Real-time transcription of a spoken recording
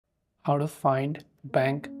How to find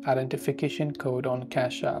bank identification code on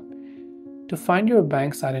Cash App. To find your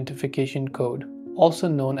bank's identification code, also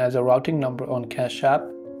known as a routing number on Cash App,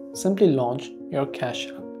 simply launch your Cash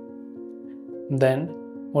App. Then,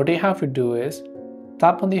 what you have to do is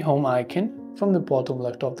tap on the home icon from the bottom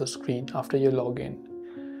left of the screen after you log in.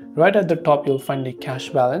 Right at the top, you'll find the cash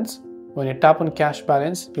balance. When you tap on cash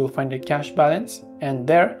balance, you'll find a cash balance, and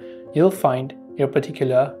there you'll find your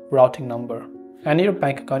particular routing number and your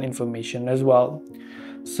bank account information as well.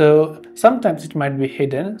 So sometimes it might be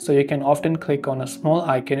hidden, so you can often click on a small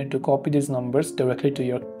icon to copy these numbers directly to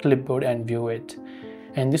your clipboard and view it.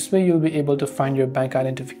 And this way you'll be able to find your bank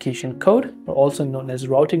identification code, or also known as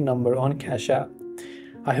routing number, on Cash App.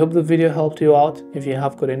 I hope the video helped you out. If you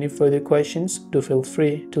have got any further questions, do feel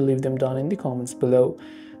free to leave them down in the comments below.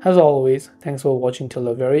 As always, thanks for watching till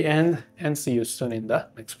the very end, and see you soon in the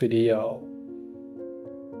next video.